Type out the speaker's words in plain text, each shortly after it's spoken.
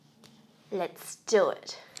Let's do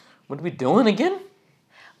it. What are we doing again?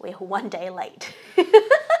 We're one day late.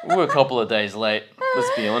 We're a couple of days late.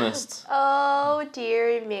 Let's be honest. Oh,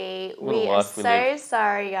 dear me. What a We are life we so live.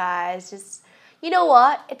 sorry, guys. Just, you know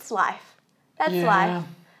what? It's life. That's Yeah. life.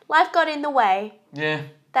 Life got in the way. Yeah.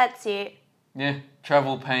 That's it. Yeah.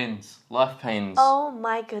 Travel pains. Life pains. Oh,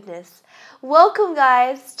 my goodness. Welcome,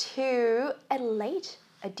 guys, to a late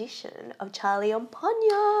edition of Charlie on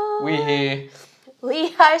Ponyo. We're here.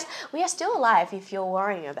 We are still alive if you're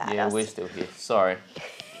worrying about Yeah, us. we're still here. Sorry.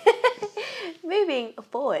 Moving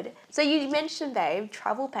forward. So you mentioned, babe,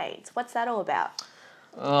 travel pains. What's that all about?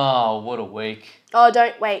 Oh, what a week. Oh,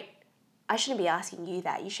 don't wait. I shouldn't be asking you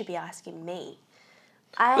that. You should be asking me.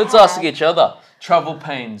 Let's ask each other. Travel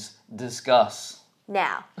pains. Discuss.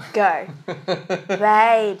 Now, go.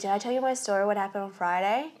 Babe, did I tell you my story? What happened on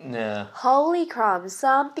Friday? Yeah. Holy crumbs. So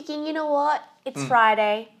I'm thinking, you know what? It's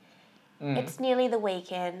Friday. It's nearly the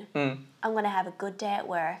weekend. I'm going to have a good day at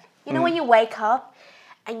work. You know when you wake up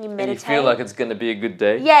and you meditate? And you feel like it's going to be a good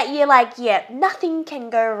day? Yeah, you're like, yeah, nothing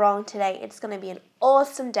can go wrong today. It's going to be an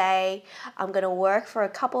awesome day. I'm going to work for a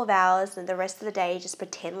couple of hours and the rest of the day just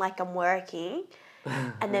pretend like I'm working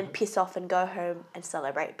and then piss off and go home and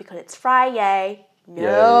celebrate because it's Friday.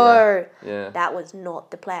 No, Yeah. that was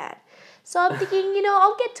not the plan. So I'm thinking, you know,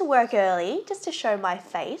 I'll get to work early just to show my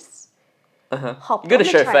face. Hop You got to on the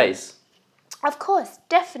show train. face. Of course,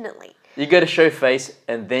 definitely. You go to show face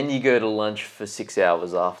and then you go to lunch for 6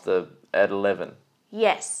 hours after at 11.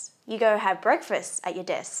 Yes, you go have breakfast at your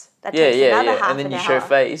desk. That Yeah, takes another half And then an you hour. show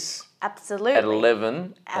face Absolutely. at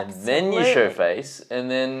 11 and then you show Absolutely. face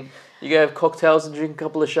and then you go have cocktails and drink a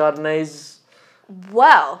couple of Chardonnays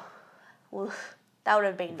Well, that would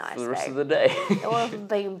have been nice, for the rest babe. of the day. It would have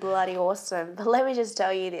been bloody awesome. But let me just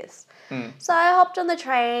tell you this. Hmm. So I hopped on the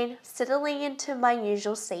train, settling into my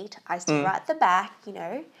usual seat. I sit right at the back, you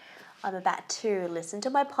know. I'm about to listen to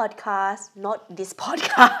my podcast, not this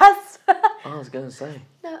podcast. I was going to say.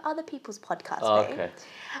 No, other people's podcasts, Oh, babe. okay.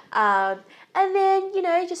 And then, you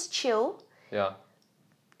know, just chill. Yeah.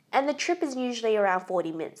 And the trip is usually around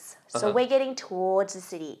 40 minutes. So we're getting towards the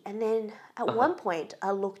city. And then at one point,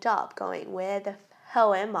 I looked up going, where the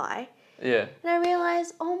hell am I? Yeah. And I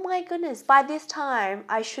realized, oh my goodness, by this time,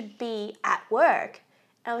 I should be at work.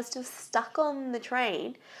 I was still stuck on the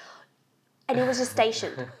train. And it was just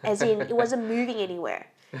stationed, as in it wasn't moving anywhere.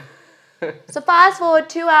 So fast forward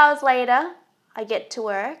 2 hours later, I get to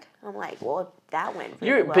work. I'm like, well, that went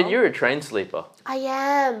really well. But you're a train sleeper. I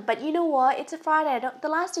am, but you know what? It's a Friday. The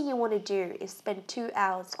last thing you want to do is spend 2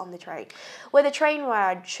 hours on the train, where the train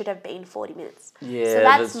ride should have been 40 minutes. Yeah, so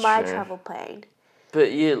that's that's my true. travel pain.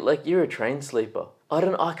 But yeah, like you're a train sleeper.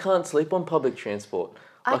 I can't sleep on public transport.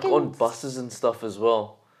 Like on buses and stuff as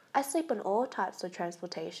well. I sleep on all types of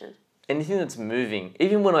transportation. Anything that's moving.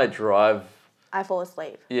 Even when I drive, I fall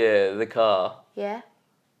asleep. the car, Yeah?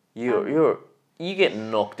 you get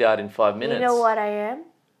knocked out in 5 minutes. You know what I am?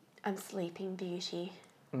 I'm Sleeping Beauty.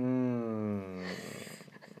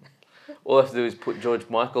 All I have to do is put George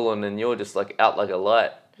Michael on and you're just like out like a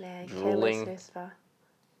light. Yeah, Drooling. careless whisper.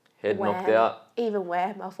 Head knocked Wham. out. Even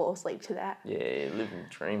Wham, I fall asleep to that. Yeah, living the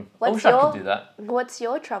dream. I What's wish I your- could do that. What's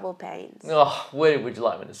your travel pains? Oh, where would you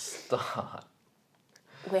like me to start?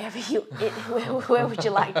 Wherever where would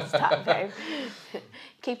you like to start, babe?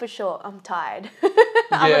 Keep it short. I'm tired.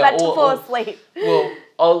 I'm Yeah, about to or- fall or- asleep. Well,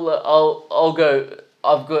 I'll go.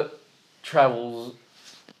 I've got travels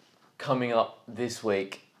coming up this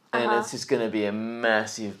week, and it's just gonna be a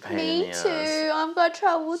massive pain in Me the ass. too. I've got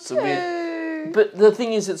trouble So too. But the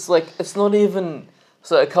thing is, it's like it's not even.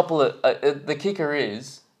 So a couple of the kicker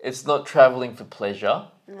is it's not traveling for pleasure.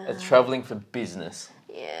 It's traveling for business,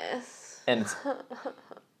 Yes. and it's,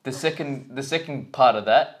 the second part of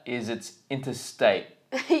that is it's interstate.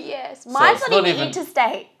 Yes. Mine's it's not not even even-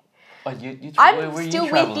 interstate. Oh, you I'm where are you still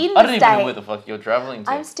traveling? within I the don't even know state. where the fuck you're traveling to.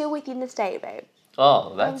 I'm still within the state, babe.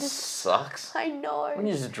 Oh, that just- sucks. I know. Why don't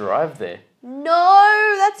you just drive there?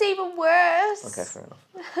 No, that's even worse. Okay, fair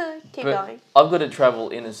enough. Keep But going. I've got to travel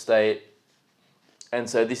interstate, and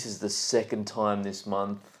so this is the second time this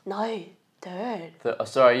month. No, third. Third time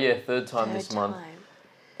Third this month. time.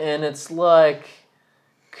 And it's like,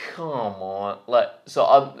 come on. Like,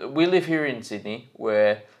 so we live here in Sydney,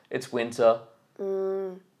 where it's winter.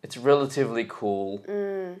 It's relatively cool.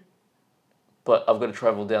 But I've got to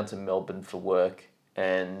travel down to Melbourne for work,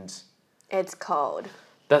 and It's cold.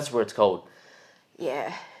 that's where it's cold.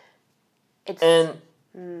 Yeah. It's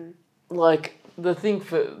And like the thing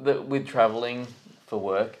with traveling for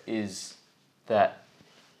work is that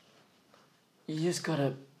you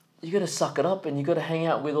gotta suck it up and you gotta hang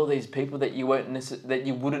out with all these people that you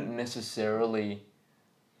wouldn't necessarily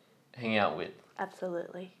hang out with.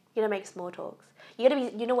 Absolutely. You gotta make small talks. You gotta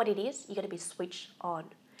be. You know what it is? You gotta be switched on.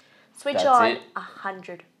 Switch That's on it.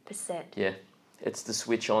 100%. Yeah. It's the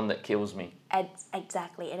switch on that kills me. And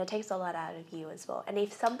exactly, and it takes a lot out of you as well. And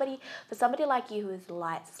if somebody, for somebody like you who is a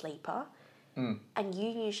light sleeper, and you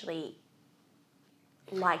usually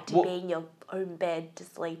like to Well- be in your own bed to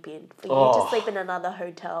sleep in, for you Oh. to sleep in another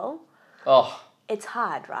hotel, Oh, it's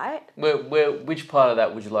hard, right? which part of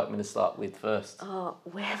that would you like me to start with first? Oh,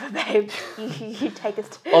 wherever, babe, you take us.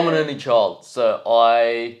 I'm an only child, so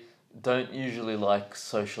I don't usually like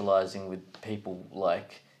socializing with people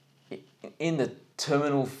like in the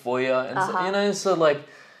terminal foyer, and so like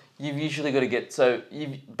you've usually got to get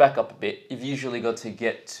you back up a bit. You've usually got to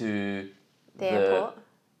get to The airport.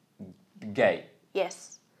 gate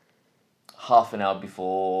Yes, half an hour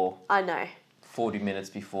before, I know. 40 minutes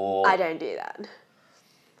before. I don't do that.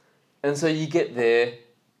 And so you get there,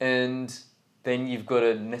 and then you've got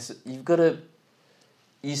to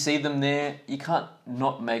you see them there. You can't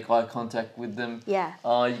not make eye contact with them. Yeah.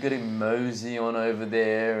 You got to mosey on over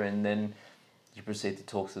there, and then you proceed to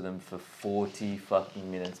talk to them for 40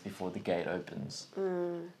 fucking minutes before the gate opens.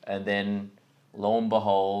 And then, lo and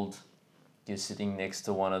behold, you're sitting next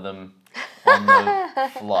to one of them on the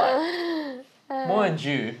flight. Mind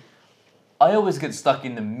you, I always get stuck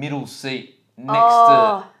in the middle seat next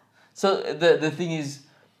to. So the thing is,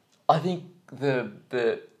 I think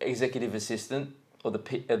the executive assistant or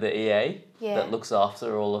the EA Yeah. that looks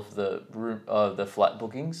after all of the the flight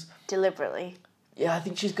bookings. Deliberately. Yeah, I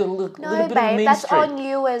think she's got a little No, bit of a babe, mean that's streak. on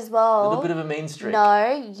you as well. A little bit of a mean streak.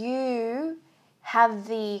 No, you have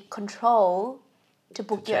the control to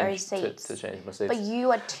book your own seats. To change my seats. But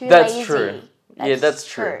you are too That's lazy. true. Yeah, that's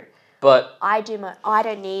true. But I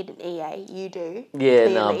don't need an EA. You do. yeah,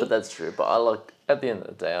 clearly. no, but that's true. But I like at the end of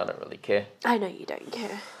the day, I don't really care. I know you don't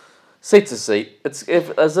care. Seat's a seat. As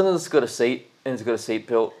long as it's got a seat and it's got a seat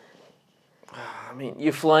belt. I mean,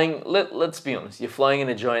 you're flying. Let's be honest. You're flying in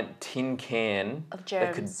a giant tin can Of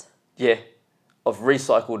germs. of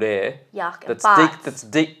recycled air. Yuck. That's and deep. farts. That's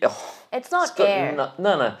deep. Oh, It's not got air.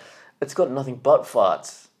 No. It's got nothing but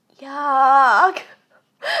farts. Yuck.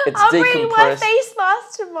 It's I'll bring my decompressed. face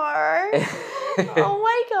mask tomorrow. Oh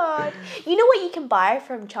my god. You know what you can buy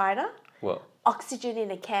from China? What? Oxygen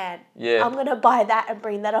in a can. Yeah. I'm gonna buy that and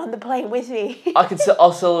bring that on the plane with me.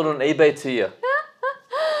 I'll sell it on eBay to you.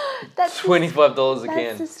 That's $25 a That's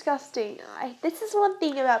can. disgusting. This is one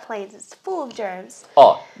thing about planes. It's full of germs.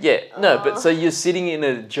 Oh, yeah. No, but so you're sitting in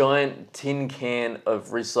a giant tin can of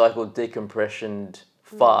recycled decompressioned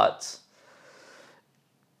farts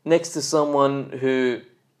next to someone who,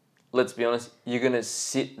 let's be honest, you're going to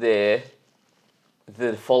sit there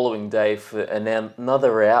the following day for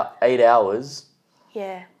another 8 hours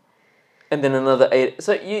Yeah. and then another 8.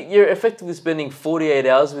 So you're effectively spending 48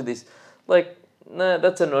 hours with this. Like, no,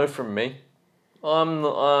 that's a no from me.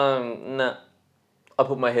 Nah. I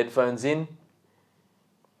put my headphones in,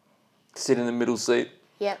 sit in the middle seat,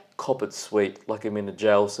 Yep. cop it sweet, like I'm in a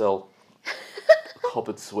jail cell. Cop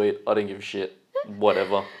it sweet, I don't give a shit.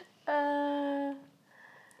 Whatever.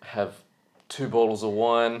 Have 2 bottles of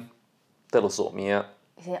wine, that'll sort me out.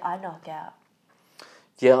 See, I knock out.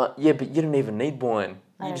 Yeah, but you don't even need wine.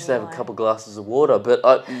 I You don't just need have wine. a couple glasses of water. But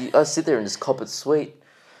I sit there and just cop it sweet.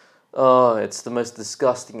 Oh, it's the most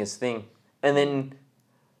disgustingest thing. And then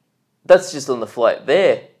that's just on the flight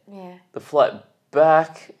there. Yeah. The flight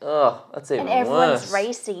back, oh, that's even And everyone's worse.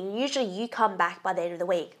 racing. Usually you come back by the end of the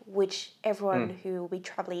week, which everyone who will be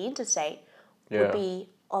travelling interstate Yeah. would be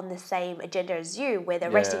on the same agenda as you, where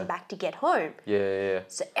they're Yeah. racing back to get home. Yeah.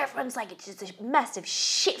 So everyone's like, it's just a massive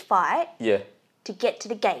shit fight Yeah. to get to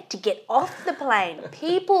the gate, to get off the plane.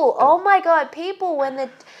 People, oh my god, people when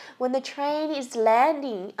the train is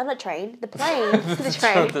landing, I'm not train, the plane, the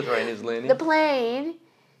train, The train is landing. the plane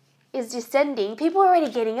is descending. People are already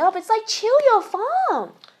getting up. It's like chill your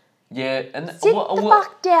farm. Yeah, and Sit the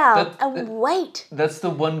fuck down that- and wait. That's the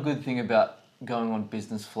one good thing about going on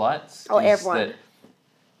business flights. Oh, is everyone. that-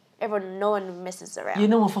 Everyone, no one messes around. yeah,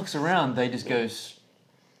 no one fucks around. They just go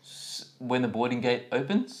when the boarding gate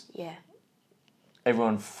opens. Yeah,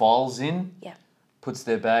 Everyone files in, yeah. puts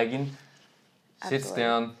their bag in, sits Absolutely.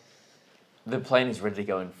 down. The plane is ready to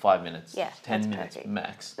go in 5 minutes. Yeah, 10 that's minutes perfect.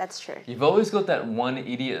 max. That's true. You've always got that one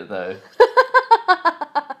idiot though.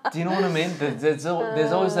 Do you know what I mean? There's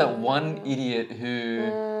always that one idiot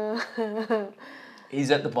who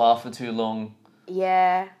he's at the bar for too long.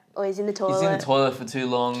 Yeah, or he's in the toilet. He's in the toilet for too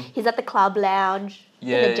long. He's at the club lounge.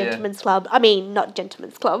 Yeah, in the yeah. gentleman's club. I mean, not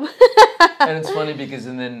gentleman's club. And it's funny because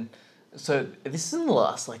so this isn't the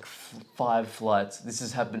last like 5 flights. This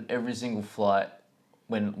has happened every single flight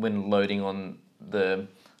when loading on the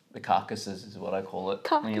the carcasses is what I call it.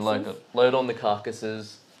 When you Carcasses. load on the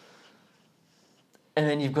carcasses, and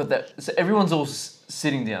then you've got that. So everyone's all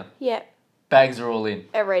sitting down. Yeah. Bags are all in.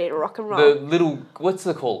 Are ready to rock and roll. The little what's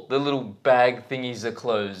it called? The little bag thingies are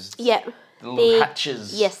closed. Yeah. The little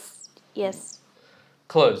hatches. Yes. Yes.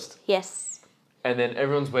 Closed. Yes. And then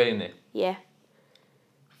everyone's waiting there. Yeah.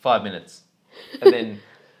 5 minutes. And then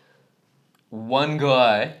one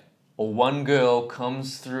guy or one girl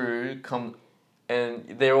comes through,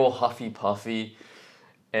 and they're all huffy puffy,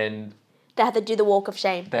 and They have to do the walk of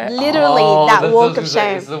shame. that Literally, that walk of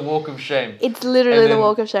shame. It's the walk of shame. It's literally And the then-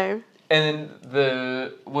 walk of shame. And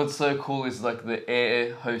then what's so cool is like the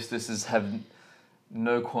air hostesses have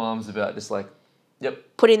no qualms about just like, yep,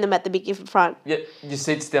 Putting them at the big front. yep, your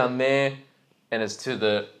seat's down there, and it's to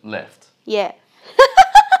the left. Yeah.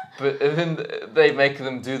 And then they make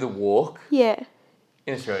them do the walk. Yeah.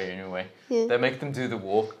 In Australia anyway. Yeah. They make them do the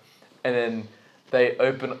walk, and then they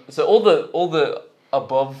open. So all the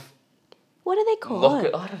above What are they called? locker.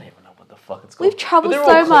 I don't even know what the fuck it's called. We've travelled But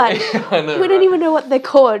so they're all much. I know. We don't even know what they're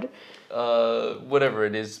called. Whatever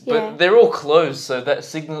it is, Yeah. but they're all closed. So that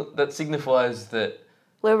signifies that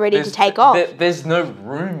We're ready to take off. There's no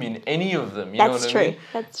room in any of them. You know That's what true. I mean?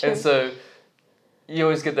 That's true. And so you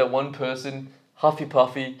always get that one person, huffy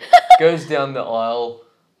puffy, goes down the aisle,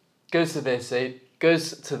 goes to their seat,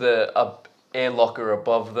 goes to the air locker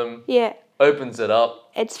above them, Yeah. opens it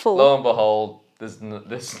up. It's full. Lo and behold, there's no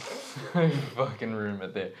fucking room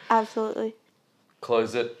at there. Absolutely.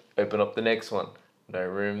 Close it, open up the next one. No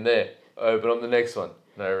room there. Open up the next one.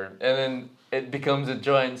 No room. And then it becomes a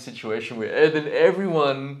giant situation where and then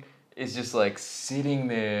everyone is just like sitting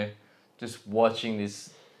there just watching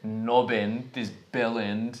this knob end, this bell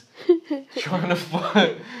end, trying to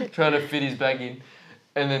fit his bag in.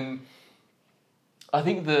 And then I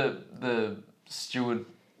think the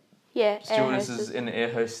stewardesses and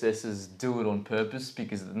air hostesses do it on purpose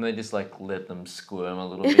because then they just like let them squirm a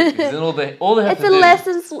little bit. Because then all they have It's to a do.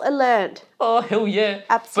 lessons learned. Oh hell yeah!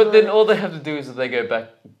 Absolutely. But then all they have to do is that they go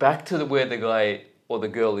back to where the guy or the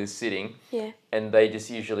girl is sitting, Yeah. and they just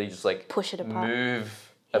usually just like Push it apart. move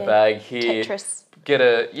a Yeah. bag here, Tetris.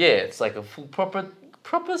 it's like a full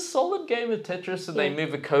proper solid game of Tetris. And they Yeah.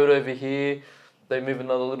 move a code over here, they move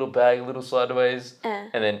another little bag a little sideways, Uh.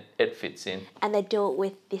 and then it fits in. And they do it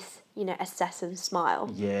with this, assassin smile.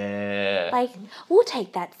 Yeah. Like, we'll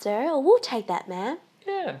take that, sir, or we'll take that, ma'am.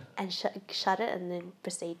 yeah. And shut it and then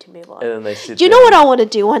proceed to move on. And then they sit. Do you know what I want to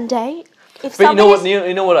do one day? If But you know what? somebody's-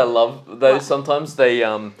 You know what I love though. What? Sometimes they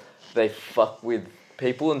fuck with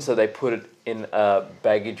people, and so they put it in a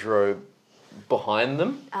baggage row behind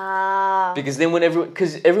them. Ah. Because then when everyone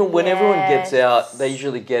gets out, Yes. they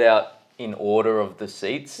usually get out in order of the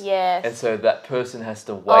seats. Yes. And so that person has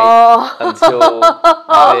to wait Oh. until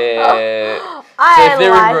they're. So I if they're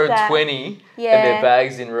like in row that. 20 and Yeah. their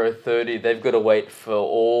bag's in row 30, they've got to wait for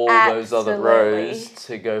all those other Absolutely. rows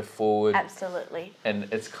to go forward. Absolutely. And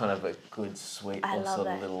it's kind of a good, sweet I little love sort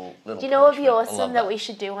of that. little. Do you know what would be punishment. I awesome love that we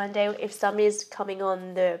should do one day if somebody's coming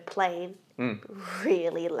on the plane Mm.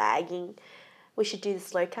 really lagging? We should do the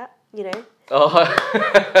slow cut, Oh. Slow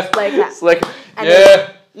clap. It's like, And yeah, then-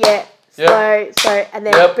 Yeah. Yep. Slow, and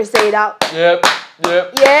then Yep. proceed up. yep.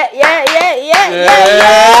 Yeah.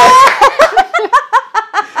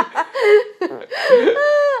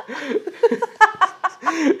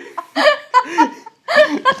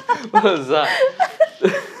 What was that?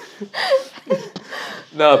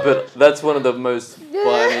 No, but that's one of the most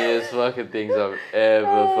funniest fucking things I've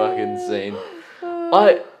ever fucking seen.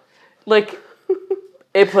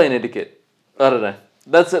 Airplane etiquette. I don't know.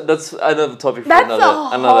 That's another topic for That's another. a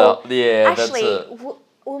Another. whole- Yeah, Actually, that's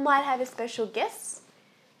we might have a special guest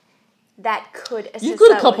that could assist. You've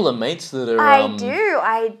got a us couple with- of mates that are. I do.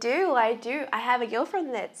 I have a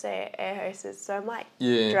girlfriend that's a air hostess, so I might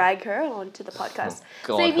Yeah. drag her onto the podcast.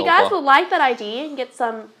 God So if you help guys her. would like that idea and get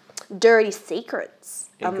some dirty secrets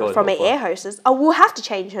Yeah, God from an help her. air hostess, I will have to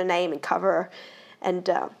change her name and cover her, and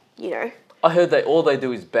I heard all they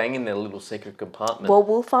do is bang in their little secret compartment. well,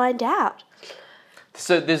 we'll find out.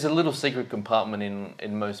 So there's a little secret compartment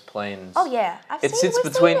in most planes. Oh yeah, I've It seen. sits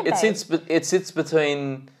we've between. seen It sits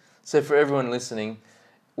between. So for everyone listening,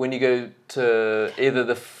 when you go to either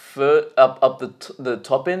the up the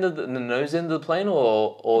top end of the nose end of the plane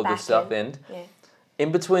or the Back south end, Yeah.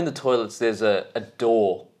 in between the toilets there's a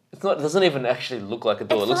door. It doesn't even actually look like a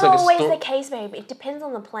door. It's It looks not like always a the case, babe. It depends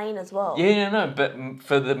on the plane as well. Yeah, no, but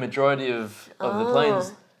for the majority of the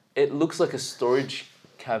planes, it looks like a storage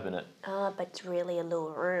cabinet. But it's really a little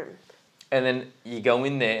room. And then you go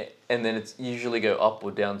in there, and then it's usually go up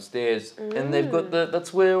or downstairs, and they've got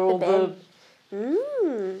that's where all bed.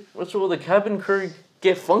 that's where all the cabin crew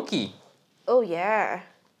get funky. Oh yeah.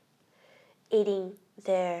 Eating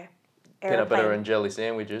their Peanut butter and jelly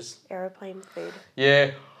sandwiches. aeroplane food.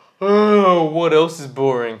 Yeah. Oh, what else is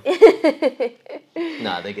boring?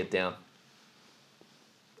 Nah, they get down.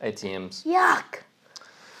 ATMs. Yuck.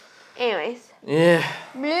 Anyways, Yeah.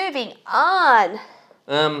 moving on.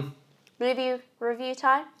 Um. Review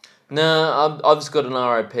time. No, I've just got an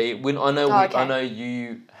RIP. I Okay. know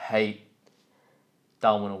you hate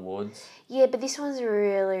Darwin Awards. Yeah, but this one's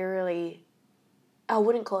really, really. I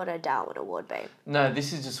wouldn't call it a Darwin Award, babe. No,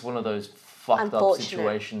 this is just one of those fucked up Unfortunate.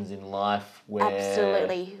 situations in life where.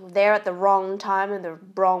 Absolutely, they're at the wrong time in the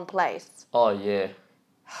wrong place. Oh yeah.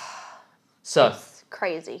 So. It's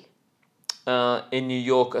crazy. In New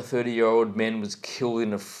York, a 30-year-old man was killed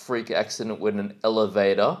in a freak accident when an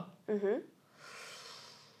elevator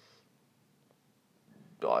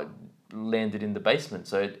landed in the basement.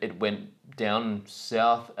 So it went down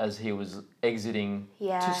south as he was exiting.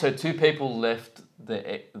 Yeah. So two people left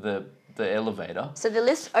the elevator. So the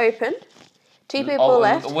lift's open. Two people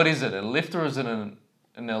left. What is it? A lift or is it an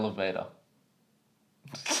elevator?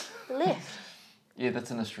 Lift. Yeah,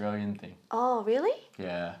 that's an Australian thing. Oh, really?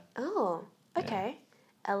 Yeah. Oh, okay.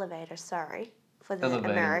 Elevator, sorry. For the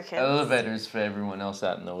Elevator. Americans. Elevator is for everyone else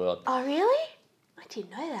out in the world. Oh, really? I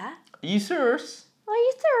didn't know that. Are you serious? Are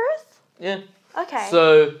you serious? Yeah. Okay.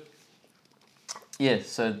 So, yeah,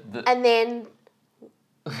 so the... And then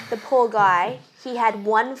the poor guy, he had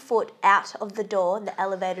 1 foot out of the door, the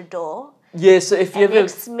elevator door. Yeah, so if you And ever...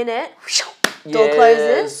 next minute, door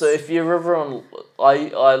closes. So if you're ever on...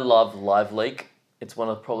 I love LiveLeak. It's one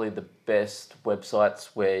of probably the best websites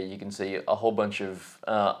where you can see a whole bunch of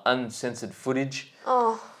uncensored footage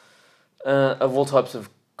Oh, of all types of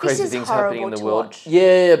crazy is things happening in horrible the to world. watch.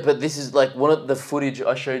 Yeah, but this is like one of the footage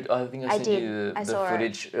I showed. I think I sent did. you I the saw it.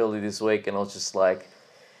 footage early this week, and I was just like,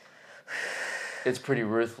 it's pretty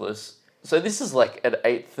ruthless. So this is like at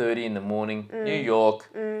 8:30 in the morning, New York,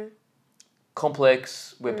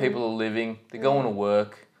 complex where people are living. They're going to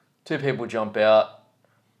work. 2 people jump out.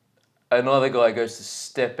 Another guy goes to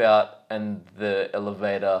step out, and the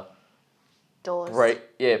elevator doors.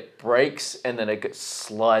 breaks, and then it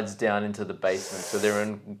slides down into the basement. So they're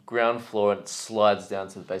on ground floor, and it slides down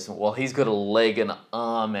to the basement while he's got a leg and an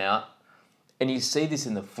arm out. And you see this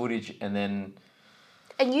in the footage, and then...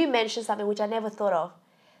 And you mentioned something which I never thought of.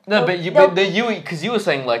 No, because you were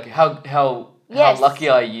saying like how Yes. lucky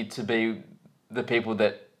are you to be the people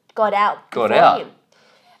that Got out. Got before out. him.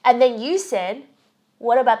 And then you said,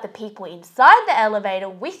 what about the people inside the elevator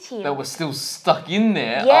with him? were still stuck in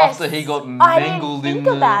there Yes. after he got I mangled didn't in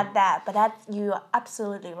think the... about that, but you are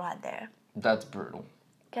absolutely right there. That's brutal.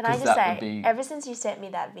 Can I 'Cause just that would say, be- ever since you sent me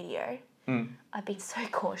that video, I've been so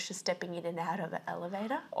cautious stepping in and out of an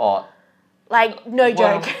elevator. Oh, Like, no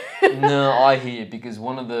joke. No, I hear you, because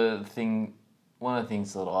one of the things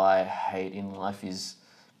that I hate in life is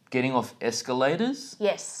getting off escalators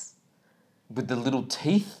Yes. with the little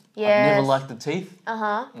teeth. I've Yes. never liked the teeth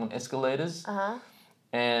Uh-huh. on escalators. Uh-huh.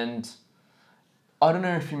 And I don't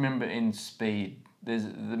know if you remember in Speed, there's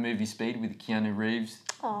the movie Speed with Keanu Reeves,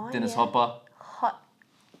 Oh, Dennis yeah. Hopper. Hot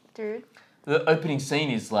dude. The opening scene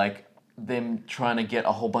is like them trying to get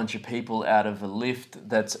a whole bunch of people out of a lift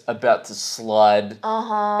that's about to slide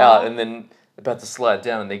out, and then about to slide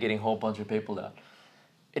down, and they're getting a whole bunch of people out.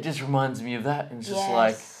 It just reminds me of that, and it's just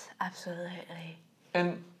like... Yes, absolutely.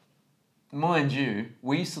 And mind you,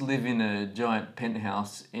 we used to live in a giant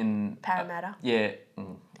penthouse in... Parramatta. Yeah.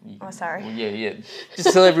 Sorry. Well, yeah.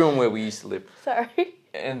 Just tell everyone where we used to live. Sorry.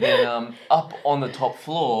 And then up on the top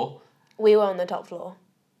floor, We were on the top floor.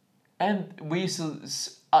 and we used to...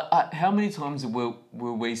 how many times were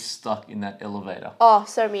we stuck in that elevator? Oh,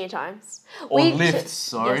 so many times. Or lifts,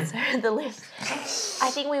 sorry. Yes, the lifts. I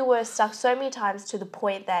think we were stuck so many times to the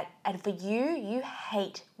point that, and for you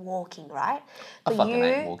hate walking, right? I For fucking you,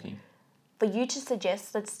 hate walking. For you to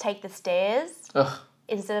suggest let's take the stairs Ugh,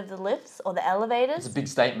 instead of the lifts or the elevators, it's a big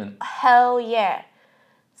statement. hell yeah.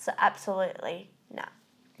 So absolutely, no.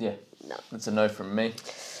 Yeah. No. That's a no from me.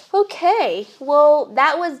 Okay, well,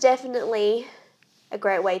 that was definitely a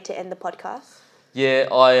great way to end the podcast. Yeah,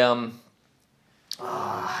 I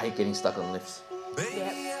hate getting stuck on lifts.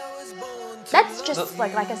 Yep. That's just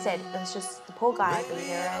like I said, it was just the poor guy being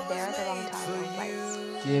there at the wrong time, wrong place.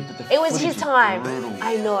 Yeah, but the It was footage his is time. brutal.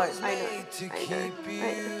 I know.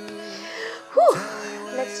 Whew.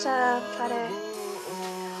 Let's try to.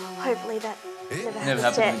 Hopefully that Never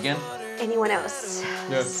happens to happens again. anyone else.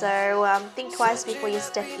 Yeah. So think twice before you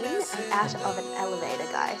step in and out of an elevator,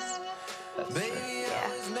 guys. That's true.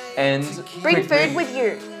 Yeah. And Bring quickly- food with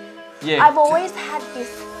you. Yeah. I've always had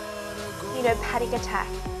this, panic attack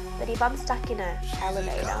that if I'm stuck in an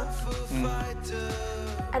elevator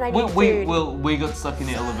and I need food, we got stuck in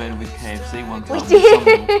the elevator with KFC one time. we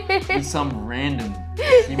did. With some random. Do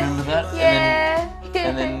you remember that? Yeah.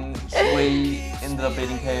 And then we ended up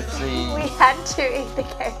eating KFC. We had to eat the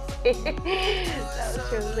KFC. That was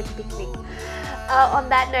true. It was like a big thing. On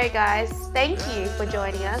that note, guys, thank you for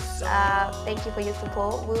joining us. Thank you for your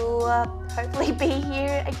support. We'll hopefully be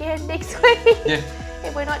here again next week. Yeah.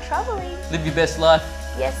 If we're not troubling. Live your best life.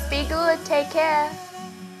 Yes, be good. Take care.